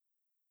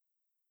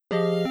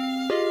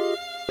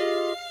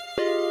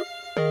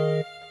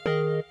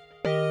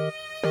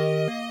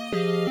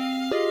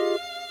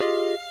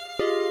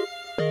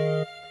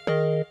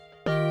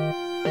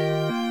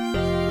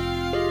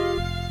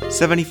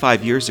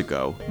75 years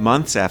ago,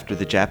 months after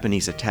the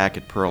Japanese attack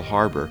at Pearl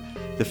Harbor,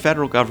 the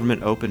federal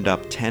government opened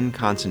up 10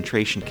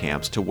 concentration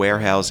camps to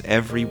warehouse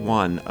every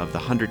one of the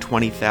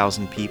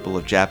 120,000 people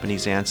of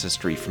Japanese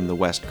ancestry from the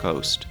West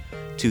Coast.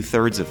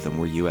 2/3 of them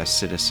were U.S.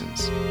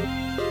 citizens.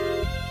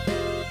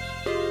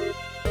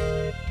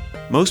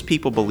 Most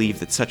people believe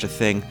that such a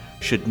thing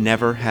should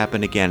never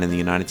happen again in the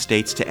United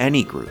States to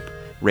any group,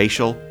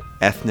 racial,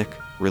 ethnic,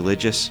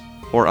 religious,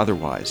 or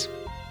otherwise.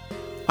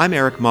 I'm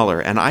Eric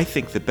Muller, and I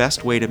think the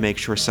best way to make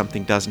sure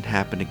something doesn't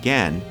happen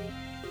again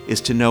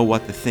is to know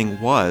what the thing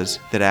was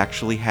that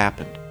actually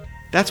happened.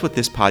 That's what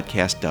this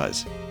podcast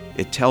does.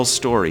 It tells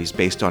stories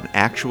based on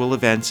actual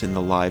events in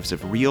the lives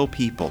of real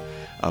people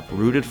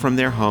uprooted from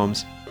their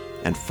homes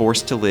and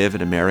forced to live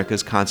in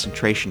America's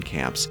concentration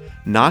camps,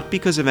 not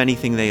because of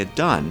anything they had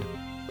done,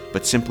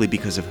 but simply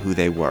because of who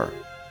they were.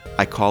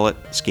 I call it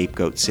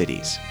Scapegoat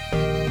Cities.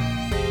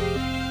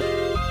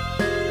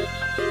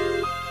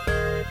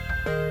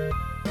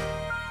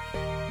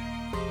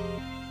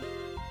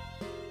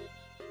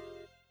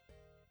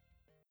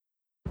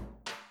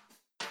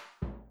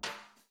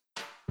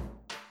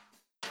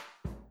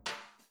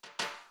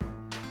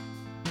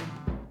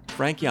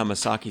 Frank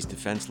Yamasaki's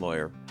defense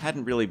lawyer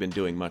hadn't really been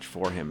doing much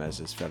for him as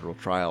his federal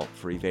trial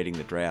for evading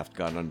the draft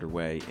got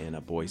underway in a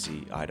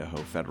Boise, Idaho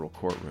federal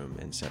courtroom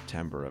in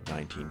September of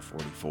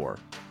 1944.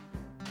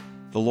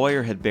 The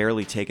lawyer had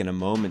barely taken a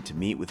moment to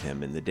meet with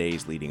him in the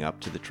days leading up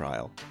to the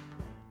trial.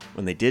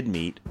 When they did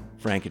meet,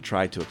 Frank had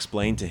tried to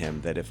explain to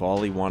him that if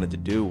all he wanted to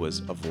do was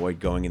avoid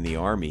going in the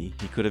Army,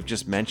 he could have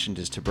just mentioned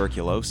his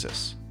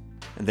tuberculosis,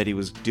 and that he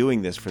was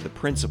doing this for the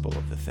principle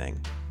of the thing,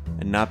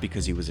 and not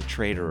because he was a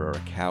traitor or a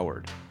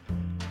coward.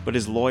 But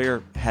his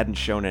lawyer hadn't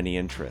shown any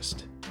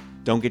interest.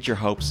 "Don't get your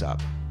hopes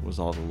up," was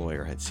all the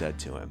lawyer had said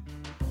to him.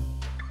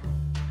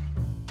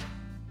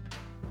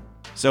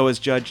 So as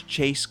Judge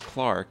Chase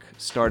Clark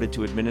started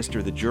to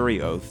administer the jury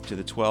oath to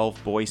the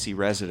 12 Boise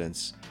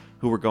residents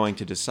who were going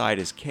to decide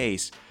his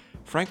case,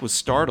 Frank was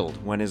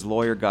startled when his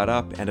lawyer got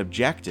up and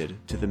objected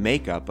to the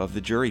makeup of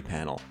the jury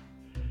panel.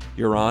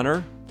 "Your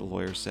Honor," the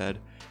lawyer said,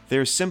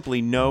 "there's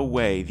simply no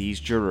way these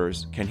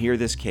jurors can hear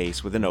this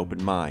case with an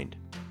open mind."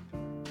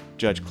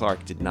 Judge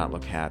Clark did not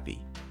look happy.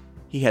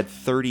 He had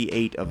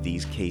 38 of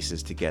these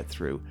cases to get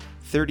through,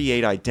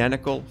 38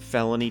 identical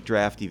felony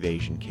draft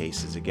evasion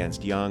cases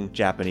against young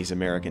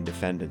Japanese-American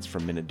defendants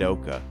from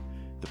Minidoka,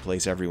 the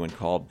place everyone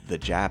called the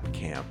Jap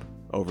Camp,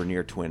 over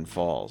near Twin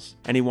Falls,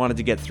 and he wanted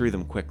to get through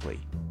them quickly.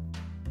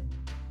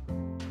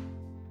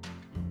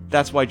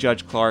 That's why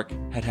Judge Clark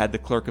had the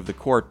clerk of the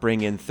court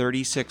bring in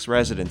 36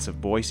 residents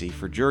of Boise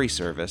for jury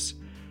service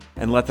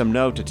and let them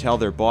know to tell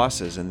their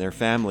bosses and their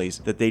families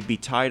that they'd be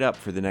tied up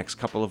for the next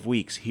couple of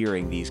weeks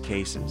hearing these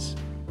cases.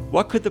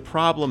 "What could the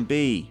problem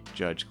be?"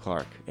 Judge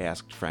Clark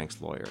asked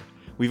Frank's lawyer.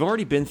 "We've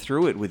already been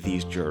through it with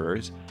these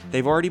jurors.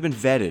 They've already been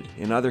vetted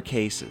in other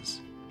cases."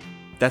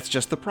 "That's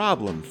just the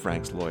problem,"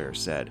 Frank's lawyer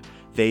said.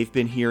 "They've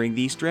been hearing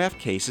these draft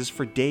cases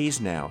for days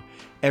now.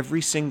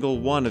 Every single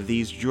one of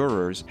these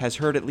jurors has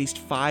heard at least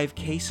 5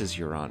 cases,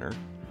 Your Honor.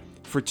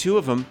 For 2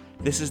 of them,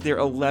 this is their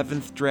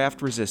 11th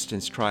draft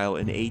resistance trial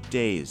in 8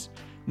 days.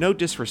 No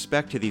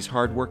disrespect to these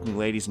hard-working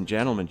ladies and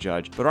gentlemen,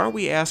 Judge, but aren't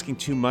we asking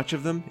too much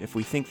of them if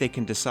we think they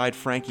can decide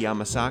Frank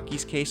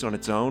Yamasaki's case on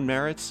its own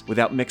merits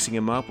without mixing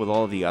him up with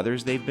all of the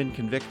others they've been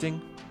convicting?"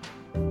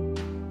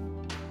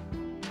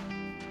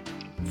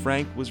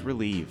 Frank was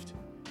relieved.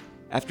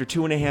 After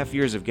 2.5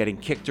 years of getting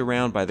kicked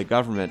around by the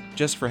government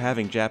just for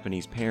having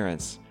Japanese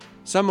parents,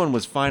 someone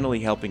was finally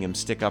helping him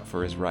stick up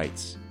for his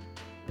rights.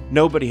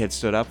 Nobody had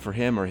stood up for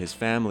him or his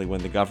family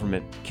when the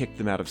government kicked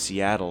them out of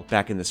Seattle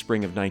back in the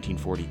spring of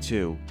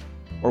 1942,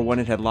 or when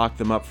it had locked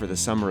them up for the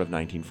summer of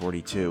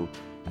 1942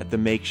 at the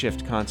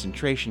makeshift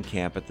concentration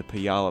camp at the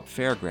Puyallup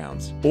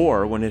Fairgrounds,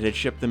 or when it had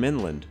shipped them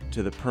inland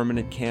to the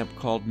permanent camp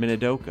called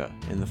Minidoka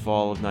in the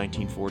fall of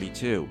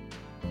 1942,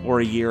 or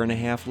a year and a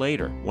half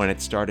later when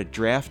it started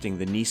drafting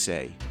the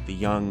Nisei, the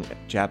young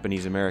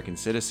Japanese-American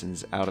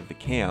citizens, out of the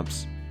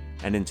camps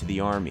and into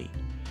the Army.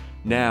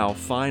 Now,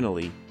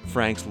 finally,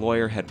 Frank's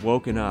lawyer had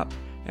woken up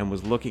and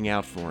was looking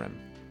out for him.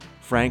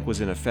 Frank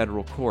was in a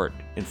federal court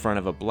in front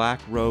of a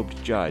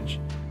black-robed judge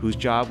whose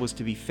job was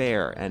to be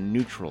fair and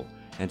neutral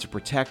and to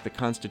protect the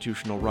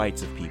constitutional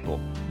rights of people,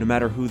 no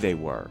matter who they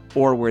were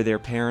or where their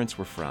parents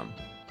were from.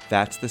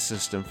 That's the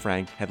system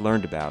Frank had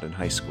learned about in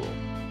high school.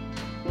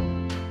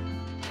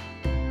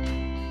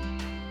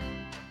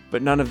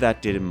 But none of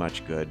that did him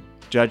much good.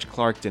 Judge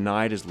Clark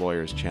denied his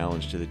lawyer's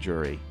challenge to the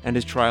jury, and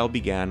his trial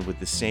began with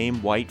the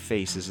same white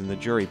faces in the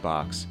jury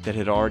box that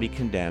had already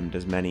condemned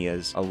as many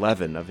as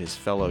 11 of his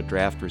fellow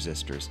draft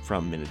resistors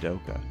from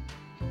Minidoka.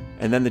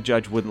 And then the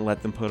judge wouldn't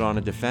let them put on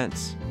a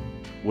defense,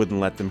 wouldn't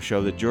let them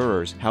show the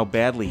jurors how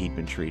badly he'd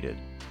been treated,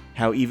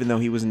 how even though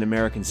he was an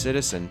American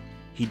citizen,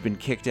 he'd been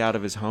kicked out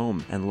of his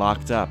home and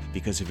locked up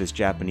because of his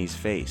Japanese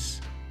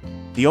face.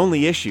 "The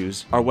only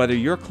issues are whether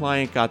your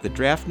client got the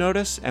draft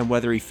notice and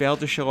whether he failed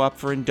to show up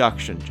for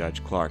induction,"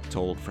 Judge Clark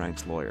told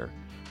Frank's lawyer.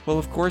 Well,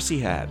 of course he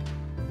had.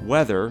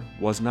 Whether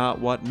was not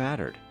what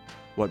mattered.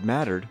 What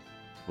mattered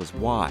was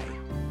why.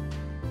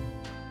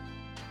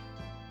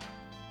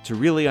 To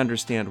really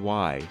understand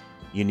why,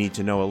 you need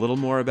to know a little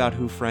more about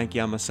who Frank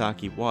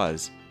Yamasaki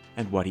was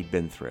and what he'd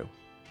been through.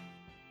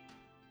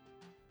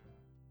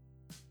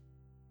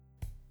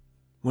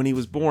 When he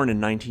was born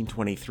in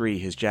 1923,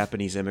 his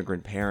Japanese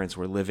immigrant parents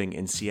were living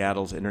in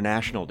Seattle's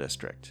International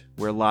District,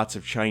 where lots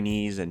of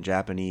Chinese and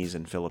Japanese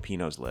and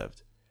Filipinos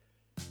lived.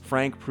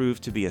 Frank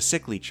proved to be a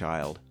sickly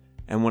child,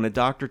 and when a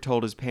doctor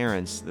told his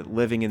parents that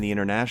living in the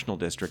International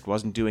District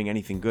wasn't doing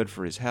anything good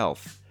for his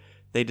health,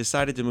 they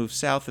decided to move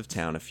south of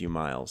town a few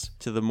miles,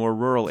 to the more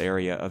rural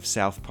area of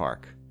South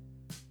Park.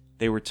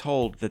 They were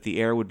told that the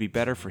air would be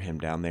better for him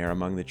down there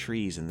among the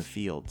trees and the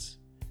fields.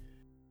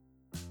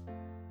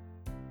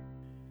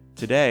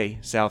 Today,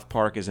 South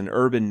Park is an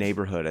urban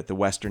neighborhood at the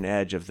western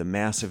edge of the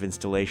massive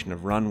installation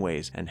of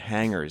runways and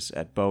hangars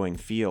at Boeing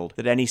Field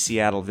that any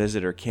Seattle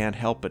visitor can't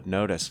help but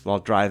notice while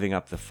driving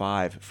up the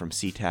 5 from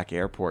SeaTac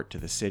Airport to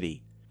the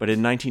city. But in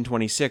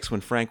 1926,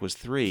 when Frank was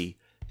 3,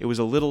 it was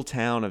a little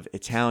town of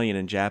Italian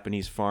and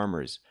Japanese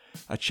farmers,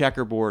 a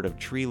checkerboard of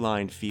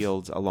tree-lined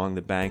fields along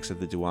the banks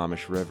of the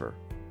Duwamish River.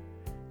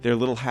 Their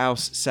little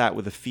house sat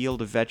with a field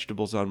of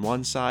vegetables on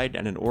one side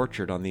and an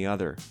orchard on the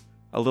other.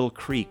 A little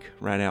creek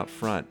ran out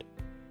front.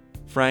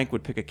 Frank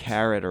would pick a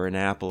carrot or an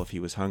apple if he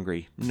was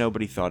hungry.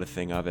 Nobody thought a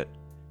thing of it.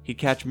 He'd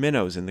catch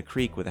minnows in the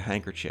creek with a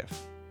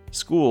handkerchief.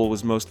 School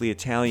was mostly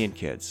Italian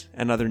kids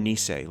and other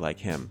Nisei like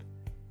him.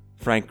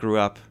 Frank grew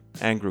up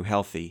and grew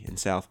healthy in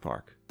South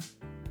Park.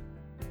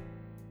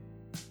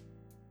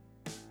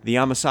 The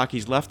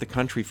Yamasakis left the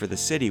country for the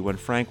city when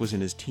Frank was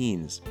in his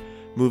teens,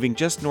 moving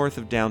just north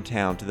of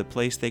downtown to the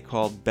place they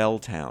called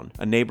Belltown,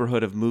 a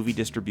neighborhood of movie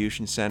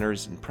distribution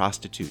centers and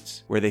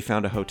prostitutes, where they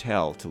found a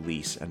hotel to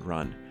lease and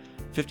run.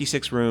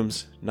 56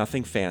 rooms,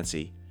 nothing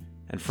fancy,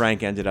 and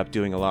Frank ended up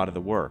doing a lot of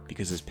the work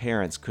because his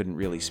parents couldn't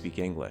really speak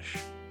English.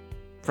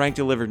 Frank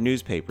delivered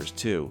newspapers,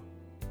 too.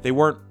 They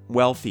weren't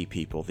wealthy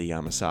people, the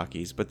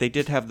Yamasakis, but they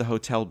did have the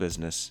hotel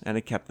business, and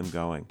it kept them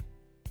going.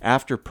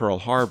 After Pearl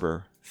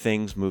Harbor,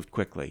 things moved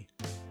quickly.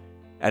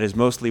 At his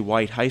mostly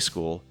white high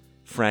school,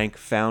 Frank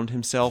found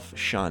himself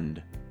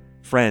shunned.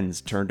 Friends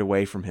turned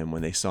away from him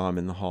when they saw him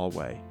in the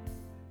hallway.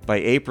 By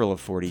April of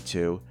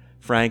 '42,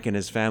 Frank and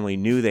his family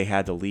knew they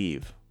had to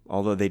leave,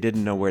 although they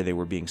didn't know where they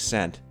were being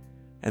sent,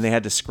 and they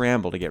had to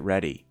scramble to get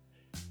ready.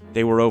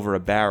 They were over a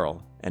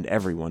barrel, and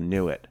everyone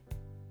knew it.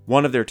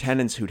 One of their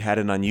tenants who'd had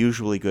an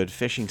unusually good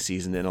fishing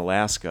season in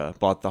Alaska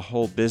bought the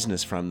whole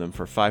business from them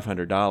for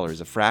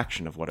 $500, a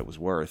fraction of what it was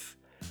worth.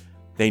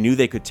 They knew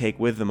they could take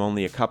with them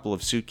only a couple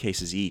of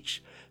suitcases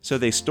each, so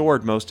they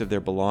stored most of their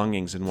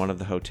belongings in one of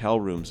the hotel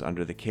rooms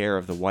under the care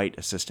of the white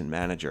assistant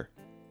manager.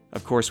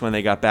 Of course, when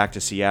they got back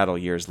to Seattle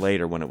years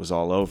later when it was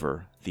all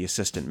over, the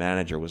assistant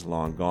manager was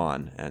long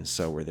gone, and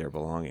so were their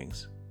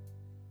belongings.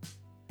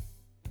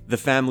 The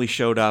family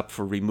showed up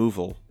for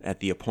removal at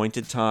the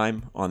appointed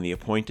time, on the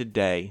appointed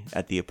day,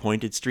 at the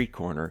appointed street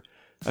corner,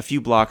 a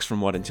few blocks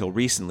from what until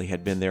recently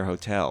had been their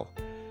hotel.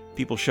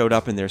 People showed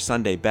up in their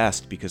Sunday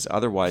best because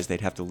otherwise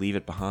they'd have to leave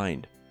it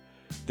behind.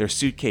 Their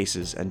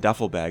suitcases and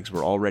duffel bags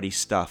were already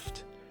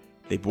stuffed.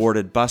 They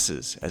boarded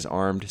buses as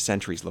armed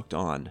sentries looked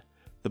on.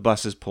 The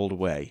buses pulled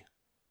away.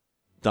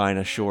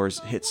 Dinah Shore's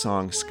hit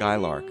song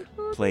Skylark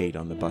played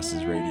on the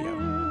bus's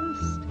radio.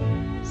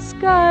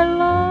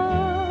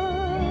 Skylark,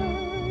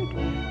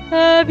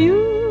 have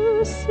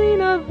you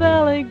seen a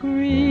valley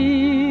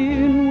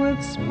green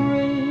with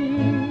spring,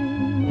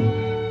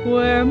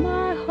 where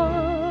my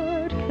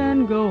heart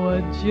can go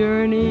a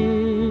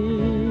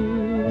journey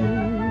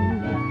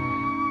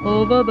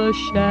over the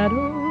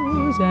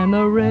shadows and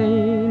the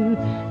rain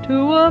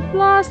to a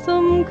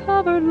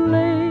blossom-covered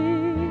lane?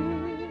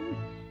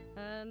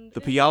 The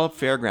Puyallup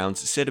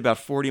Fairgrounds sit about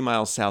 40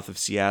 miles south of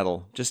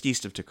Seattle, just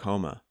east of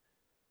Tacoma.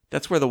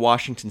 That's where the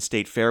Washington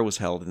State Fair was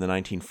held in the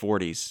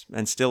 1940s,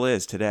 and still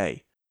is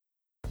today.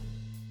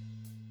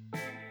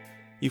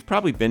 You've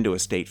probably been to a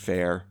state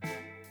fair.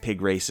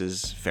 Pig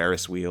races,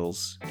 Ferris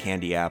wheels,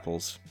 candy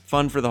apples,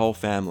 fun for the whole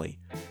family.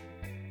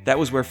 That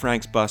was where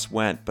Frank's bus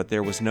went, but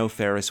there was no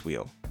Ferris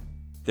wheel.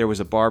 There was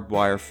a barbed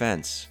wire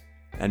fence,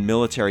 and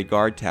military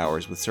guard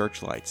towers with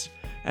searchlights,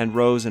 and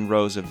rows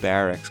of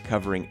barracks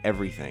covering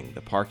everything,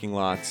 the parking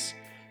lots,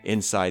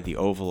 inside the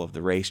oval of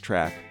the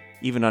racetrack,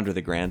 even under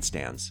the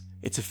grandstands.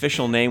 Its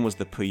official name was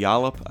the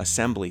Puyallup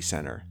Assembly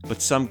Center,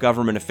 but some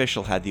government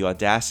official had the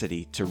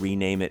audacity to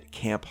rename it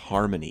Camp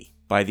Harmony.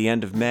 By the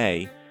end of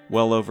May,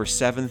 well over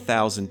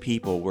 7,000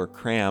 people were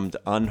crammed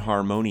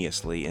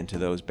unharmoniously into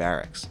those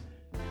barracks.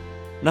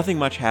 Nothing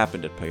much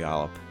happened at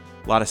Puyallup.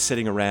 A lot of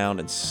sitting around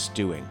and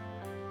stewing,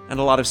 and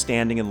a lot of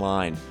standing in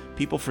line.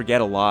 People forget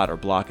a lot or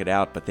block it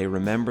out, but they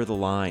remember the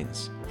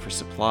lines for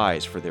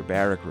supplies for their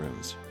barrack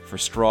rooms, for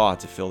straw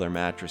to fill their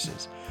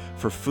mattresses,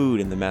 for food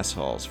in the mess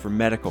halls, for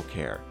medical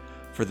care,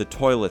 for the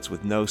toilets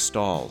with no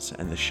stalls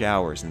and the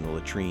showers in the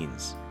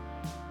latrines.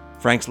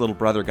 Frank's little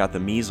brother got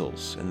the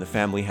measles, and the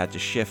family had to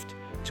shift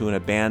to an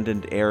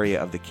abandoned area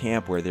of the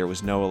camp where there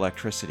was no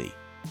electricity.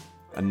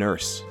 A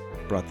nurse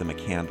brought them a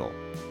candle.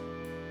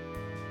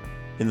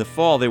 In the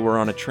fall, they were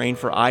on a train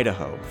for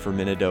Idaho, for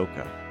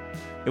Minidoka.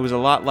 It was a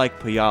lot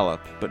like Puyallup,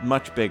 but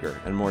much bigger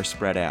and more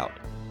spread out.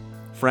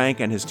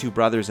 Frank and his 2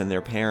 brothers and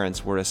their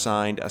parents were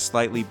assigned a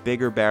slightly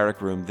bigger barrack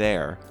room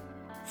there,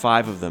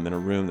 5 of them in a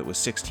room that was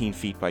 16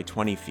 feet by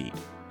 20 feet,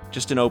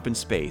 just an open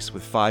space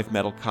with 5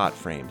 metal cot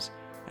frames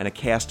and a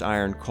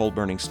cast-iron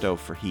coal-burning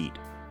stove for heat.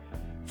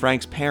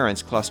 Frank's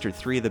parents clustered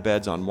 3 of the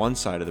beds on one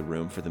side of the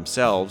room for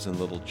themselves and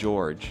little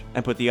George,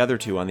 and put the other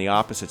 2 on the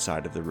opposite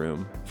side of the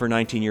room for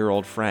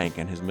 19-year-old Frank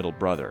and his middle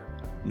brother.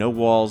 No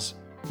walls,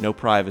 no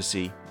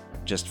privacy,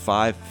 just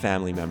 5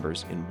 family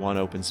members in one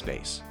open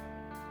space.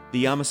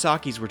 The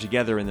Yamasakis were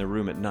together in their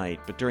room at night,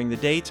 but during the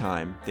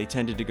daytime, they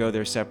tended to go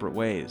their separate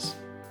ways.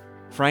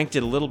 Frank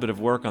did a little bit of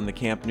work on the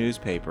camp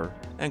newspaper,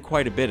 and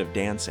quite a bit of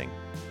dancing.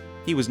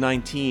 He was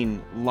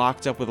 19,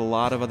 locked up with a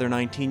lot of other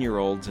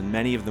 19-year-olds, and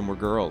many of them were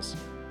girls.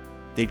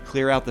 They'd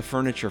clear out the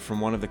furniture from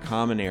one of the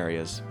common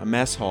areas, a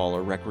mess hall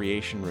or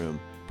recreation room,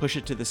 push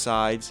it to the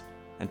sides,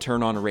 and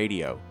turn on a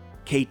radio.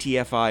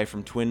 KTFI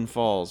from Twin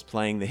Falls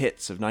playing the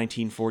hits of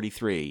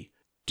 1943,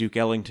 Duke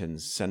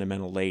Ellington's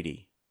Sentimental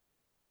Lady.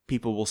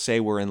 People Will Say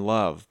We're in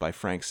Love by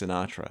Frank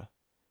Sinatra.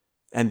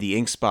 And the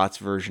Ink Spots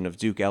version of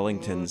Duke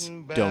Ellington's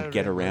Don't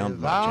Get Around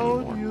Much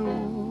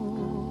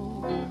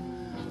Anymore.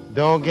 You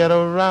don't get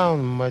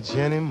around much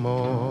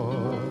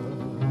anymore.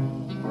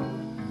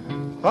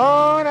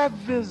 Thought I'd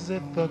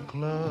visit the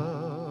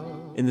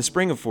club. In the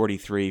spring of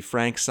 '43,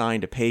 Frank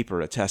signed a paper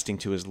attesting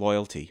to his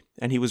loyalty,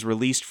 and he was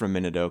released from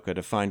Minidoka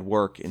to find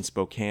work in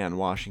Spokane,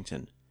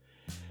 Washington.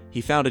 He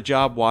found a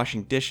job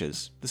washing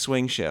dishes, the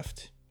swing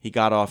shift. He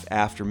got off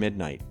after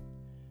midnight.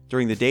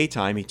 During the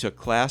daytime, he took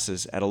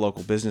classes at a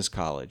local business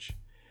college.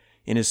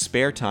 In his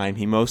spare time,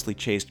 he mostly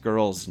chased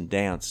girls and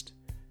danced.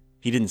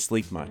 He didn't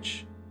sleep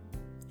much.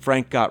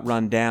 Frank got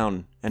run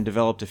down and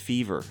developed a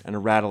fever and a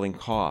rattling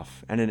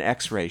cough, and an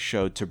X-ray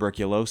showed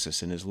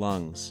tuberculosis in his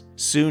lungs.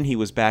 Soon he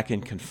was back in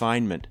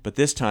confinement, but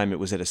this time it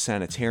was at a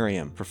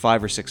sanitarium for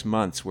 5 or 6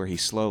 months where he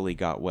slowly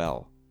got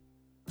well.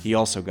 He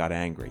also got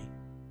angry.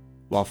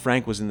 While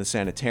Frank was in the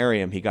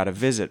sanitarium, he got a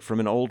visit from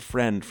an old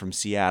friend from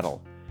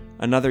Seattle,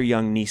 another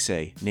young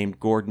Nisei named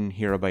Gordon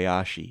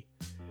Hirabayashi.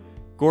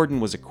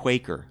 Gordon was a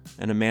Quaker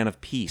and a man of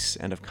peace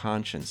and of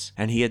conscience,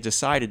 and he had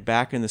decided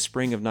back in the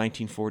spring of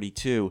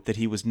 1942 that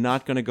he was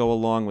not going to go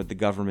along with the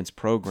government's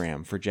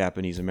program for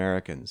Japanese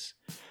Americans.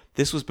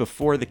 This was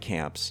before the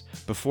camps,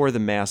 before the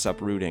mass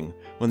uprooting,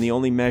 when the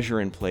only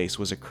measure in place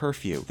was a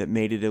curfew that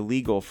made it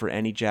illegal for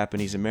any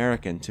Japanese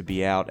American to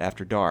be out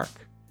after dark.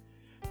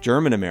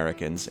 German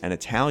Americans and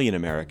Italian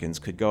Americans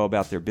could go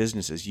about their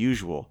business as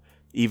usual,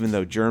 even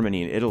though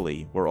Germany and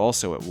Italy were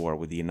also at war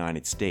with the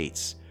United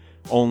States.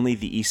 Only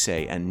the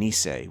Issei and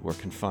Nisei were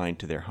confined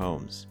to their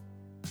homes.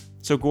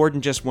 So Gordon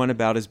just went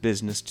about his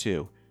business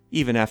too,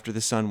 even after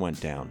the sun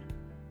went down.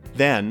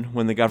 Then,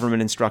 when the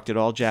government instructed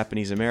all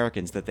Japanese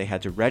Americans that they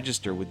had to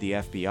register with the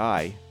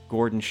FBI,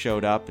 Gordon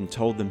showed up and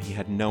told them he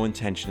had no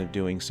intention of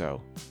doing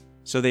so.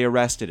 So they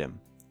arrested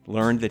him,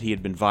 learned that he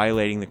had been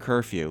violating the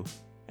curfew,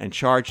 and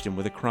charged him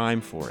with a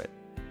crime for it.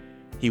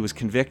 He was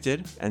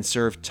convicted and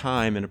served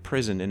time in a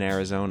prison in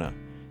Arizona,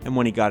 and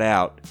when he got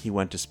out, he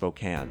went to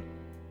Spokane.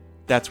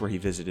 That's where he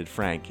visited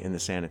Frank in the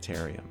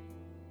sanitarium.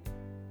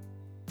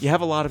 You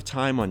have a lot of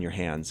time on your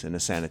hands in a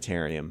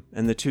sanitarium,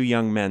 and the 2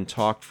 young men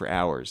talked for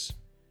hours.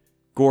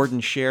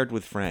 Gordon shared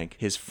with Frank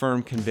his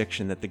firm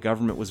conviction that the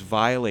government was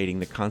violating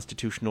the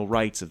constitutional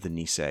rights of the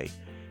Nisei,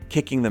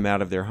 kicking them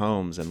out of their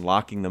homes and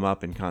locking them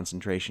up in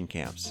concentration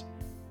camps.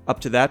 Up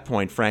to that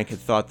point, Frank had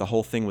thought the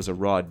whole thing was a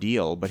raw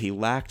deal, but he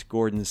lacked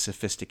Gordon's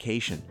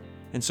sophistication,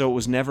 and so it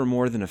was never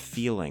more than a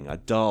feeling, a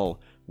dull,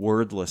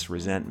 wordless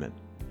resentment.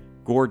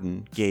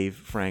 Gordon gave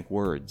Frank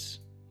words.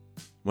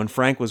 When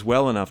Frank was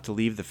well enough to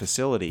leave the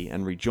facility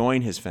and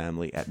rejoin his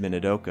family at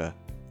Minidoka,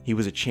 he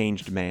was a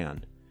changed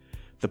man.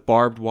 The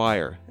barbed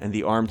wire and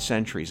the armed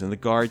sentries and the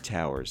guard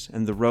towers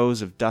and the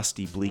rows of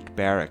dusty, bleak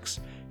barracks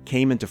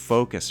came into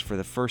focus for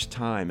the first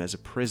time as a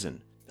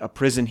prison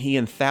he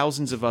and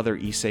thousands of other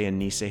Issei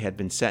and Nisei had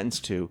been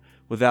sentenced to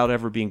without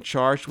ever being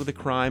charged with a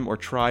crime or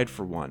tried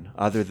for one,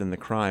 other than the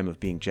crime of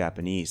being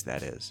Japanese,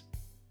 that is.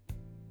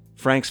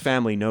 Frank's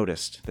family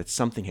noticed that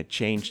something had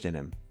changed in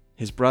him.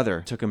 His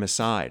brother took him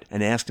aside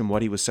and asked him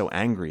what he was so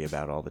angry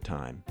about all the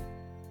time.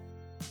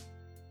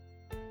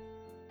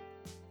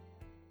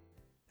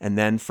 And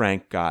then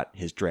Frank got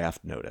his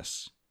draft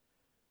notice.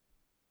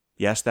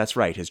 Yes, that's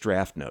right, his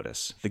draft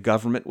notice. The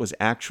government was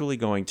actually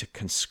going to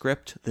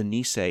conscript the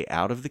Nisei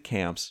out of the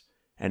camps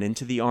and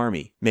into the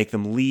army, make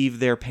them leave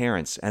their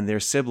parents and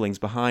their siblings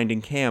behind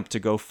in camp to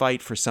go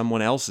fight for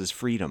someone else's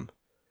freedom.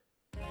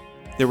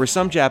 There were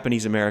some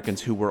Japanese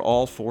Americans who were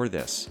all for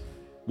this.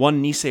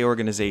 One Nisei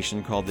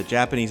organization called the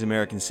Japanese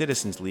American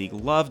Citizens League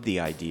loved the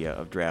idea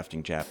of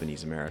drafting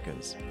Japanese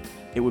Americans.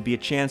 It would be a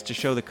chance to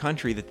show the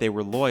country that they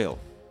were loyal,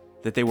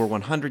 that they were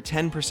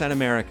 110%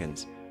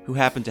 Americans who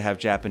happened to have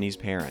Japanese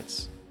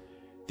parents.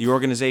 The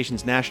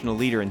organization's national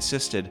leader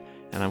insisted,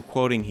 and I'm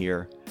quoting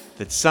here,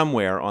 that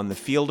somewhere on the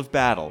field of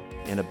battle,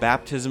 in a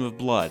baptism of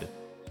blood,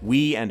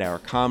 We and our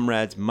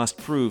comrades must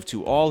prove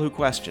to all who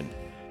question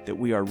that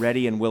we are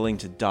ready and willing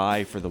to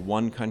die for the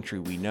one country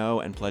we know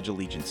and pledge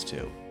allegiance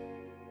to.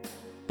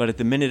 But at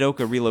the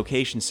Minidoka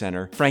Relocation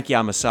Center, Frank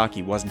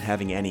Yamasaki wasn't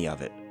having any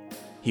of it.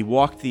 He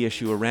walked the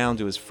issue around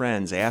to his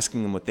friends,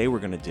 asking them what they were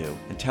going to do,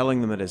 and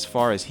telling them that as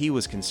far as he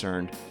was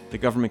concerned, the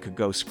government could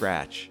go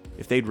scratch.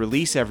 If they'd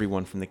release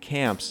everyone from the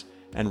camps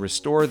and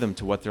restore them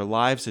to what their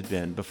lives had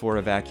been before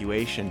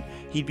evacuation,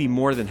 he'd be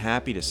more than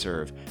happy to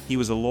serve. He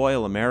was a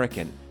loyal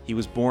American. He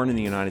was born in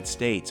the United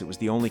States. It was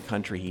the only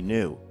country he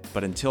knew.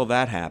 But until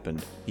that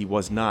happened, he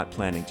was not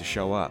planning to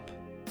show up.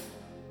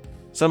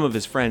 Some of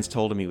his friends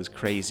told him he was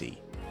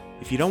crazy.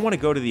 If you don't want to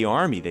go to the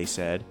army, they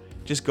said,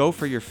 just go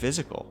for your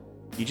physical.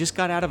 You just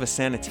got out of a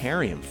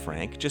sanitarium,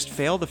 Frank. Just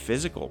fail the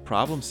physical.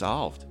 Problem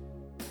solved.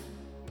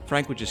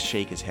 Frank would just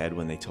shake his head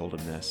when they told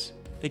him this.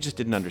 They just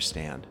didn't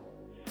understand.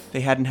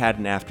 They hadn't had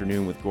an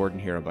afternoon with Gordon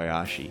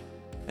Hirabayashi,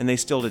 and they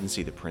still didn't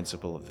see the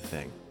principle of the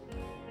thing.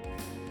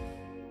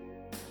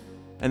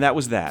 And that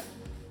was that.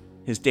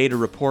 His day to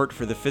report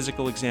for the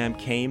physical exam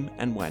came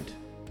and went.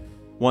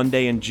 One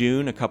day in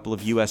June, a couple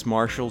of U.S.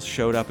 Marshals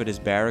showed up at his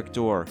barrack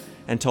door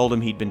and told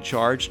him he'd been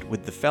charged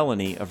with the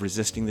felony of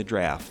resisting the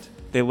draft.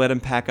 They let him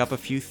pack up a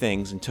few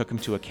things and took him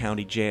to a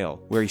county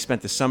jail, where he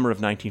spent the summer of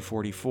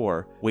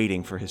 1944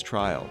 waiting for his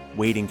trial,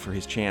 waiting for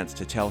his chance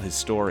to tell his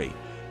story,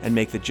 and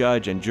make the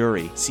judge and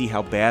jury see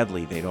how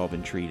badly they'd all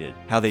been treated,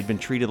 how they'd been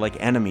treated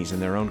like enemies in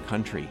their own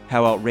country,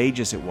 how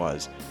outrageous it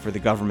was for the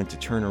government to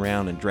turn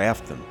around and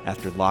draft them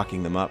after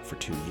locking them up for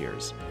 2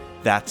 years.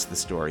 That's the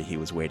story he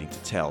was waiting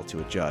to tell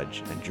to a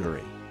judge and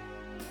jury.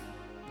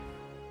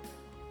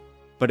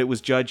 But it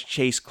was Judge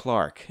Chase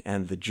Clark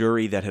and the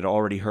jury that had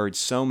already heard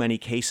so many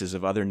cases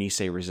of other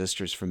Nisei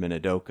resistors from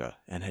Minidoka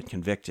and had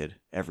convicted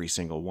every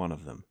single one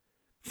of them.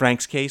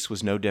 Frank's case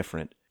was no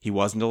different. He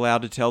wasn't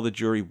allowed to tell the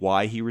jury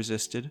why he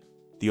resisted.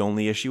 The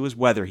only issue was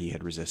whether he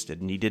had resisted,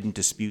 and he didn't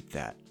dispute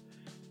that.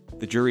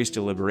 The jury's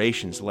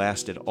deliberations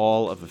lasted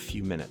all of a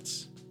few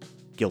minutes.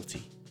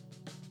 Guilty.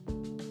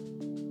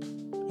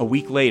 A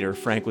week later,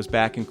 Frank was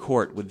back in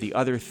court with the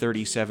other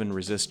 37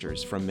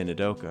 resistors from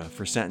Minidoka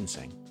for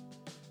sentencing.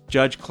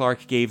 Judge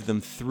Clark gave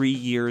them 3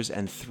 years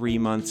and 3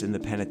 months in the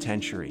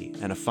penitentiary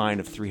and a fine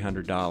of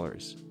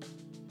 $300.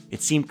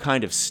 It seemed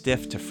kind of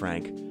stiff to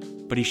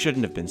Frank, but he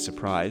shouldn't have been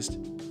surprised.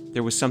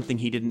 There was something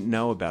he didn't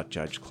know about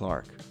Judge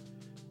Clark.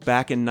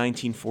 Back in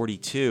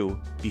 1942,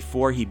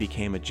 before he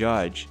became a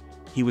judge,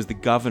 he was the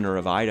governor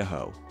of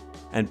Idaho,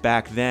 and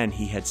back then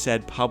he had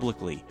said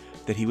publicly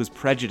that he was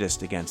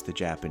prejudiced against the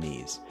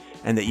Japanese,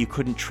 and that you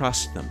couldn't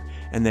trust them,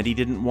 and that he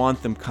didn't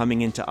want them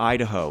coming into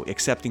Idaho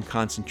except in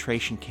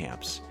concentration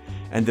camps,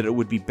 and that it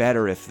would be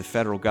better if the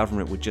federal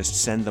government would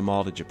just send them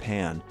all to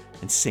Japan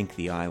and sink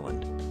the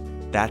island.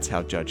 That's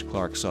how Judge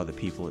Clark saw the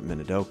people at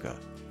Minidoka,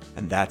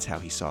 and that's how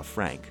he saw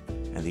Frank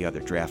and the other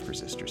draft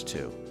resistors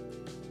too.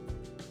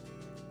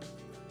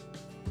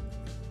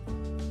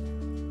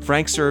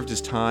 Frank served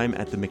his time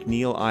at the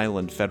McNeil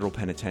Island Federal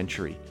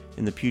Penitentiary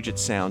in the Puget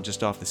Sound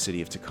just off the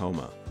city of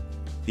Tacoma.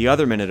 The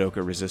other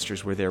Minidoka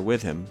resistors were there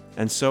with him,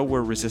 and so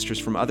were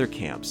resistors from other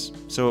camps,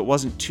 so it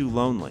wasn't too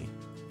lonely,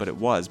 but it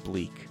was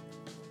bleak.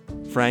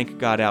 Frank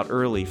got out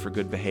early for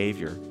good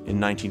behavior in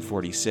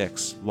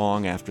 1946,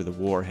 long after the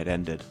war had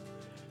ended.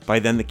 By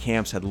then the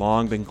camps had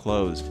long been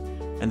closed,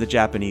 and the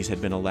Japanese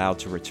had been allowed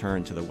to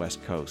return to the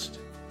West Coast.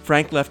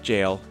 Frank left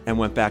jail and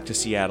went back to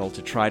Seattle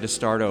to try to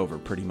start over,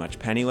 pretty much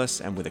penniless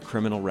and with a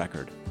criminal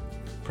record.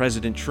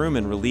 President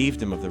Truman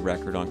relieved him of the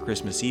record on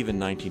Christmas Eve in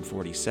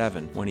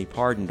 1947 when he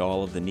pardoned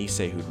all of the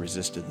Nisei who'd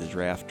resisted the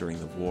draft during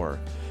the war,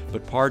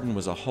 but pardon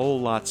was a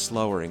whole lot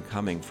slower in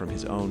coming from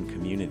his own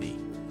community.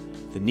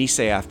 The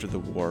Nisei after the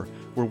war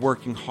were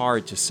working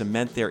hard to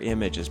cement their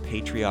image as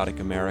patriotic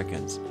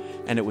Americans,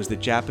 and it was the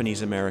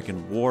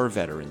Japanese-American war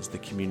veterans the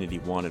community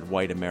wanted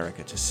white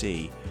America to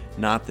see,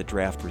 not the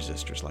draft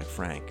resistors like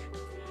Frank.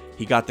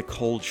 He got the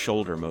cold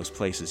shoulder most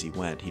places he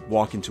went. He'd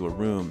walk into a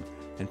room,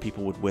 and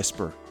people would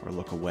whisper or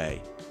look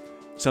away.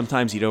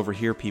 Sometimes he'd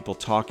overhear people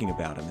talking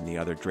about him and the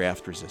other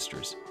draft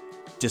resistors.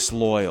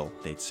 Disloyal,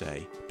 they'd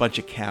say. Bunch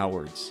of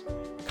cowards.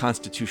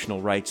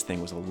 Constitutional rights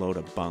thing was a load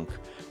of bunk.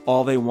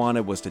 All they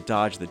wanted was to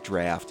dodge the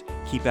draft,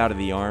 keep out of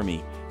the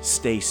army,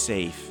 stay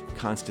safe.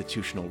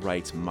 Constitutional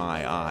rights,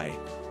 my eye.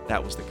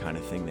 That was the kind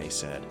of thing they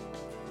said.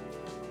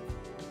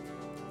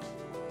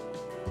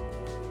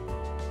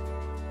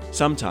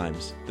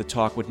 Sometimes the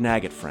talk would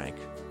nag at Frank,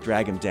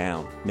 drag him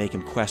down, make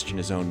him question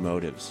his own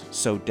motives,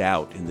 sow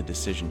doubt in the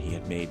decision he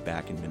had made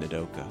back in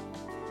Minidoka.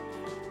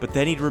 But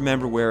then he'd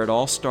remember where it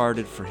all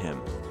started for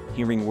him,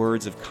 hearing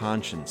words of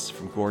conscience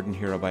from Gordon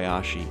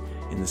Hirabayashi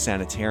in the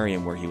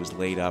sanitarium where he was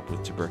laid up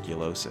with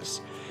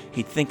tuberculosis.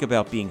 He'd think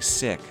about being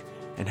sick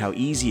and how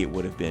easy it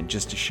would have been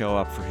just to show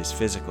up for his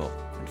physical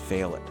and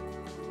fail it.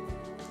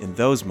 In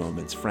those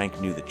moments,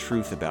 Frank knew the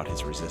truth about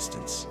his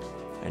resistance,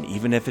 and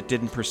even if it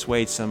didn't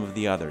persuade some of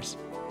the others,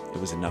 it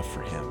was enough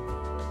for him.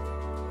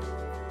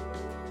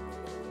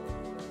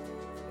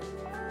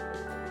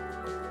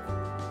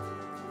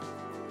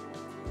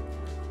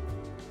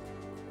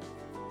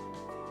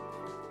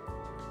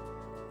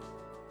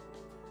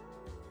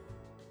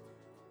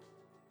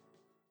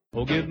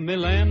 Oh, give me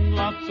land,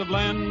 lots of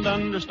land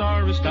under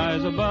starry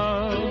skies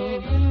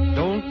above.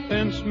 Don't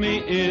fence me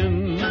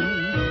in.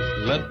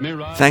 Let me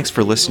ride. Thanks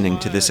for listening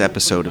to this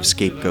episode of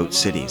Scapegoat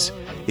Cities.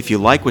 If you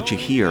like what you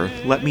hear,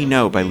 let me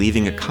know by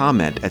leaving a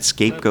comment at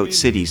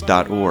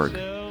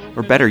scapegoatcities.org.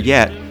 Or better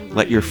yet,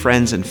 let your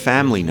friends and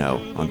family know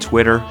on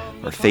Twitter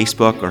or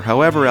Facebook or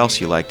however else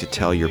you like to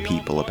tell your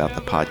people about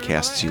the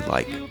podcasts you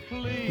like.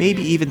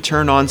 Maybe even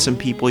turn on some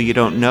people you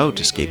don't know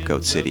to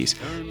Scapegoat Cities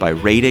by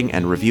rating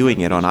and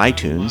reviewing it on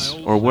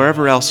iTunes or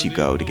wherever else you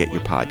go to get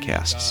your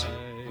podcasts.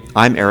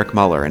 I'm Eric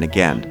Muller, and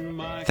again,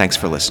 thanks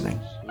for listening.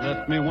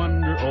 Let me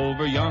wander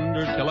over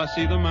yonder till I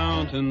see the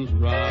mountains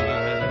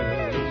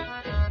rise.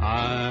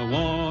 I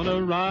want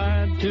to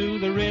ride to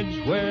the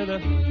ridge where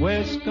the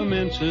west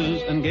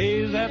commences and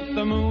gaze at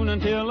the moon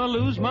until I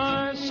lose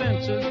my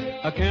senses.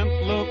 I can't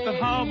look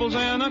at hobbles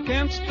and I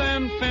can't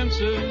stand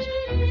fences.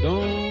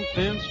 Don't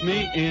fence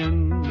me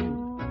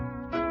in.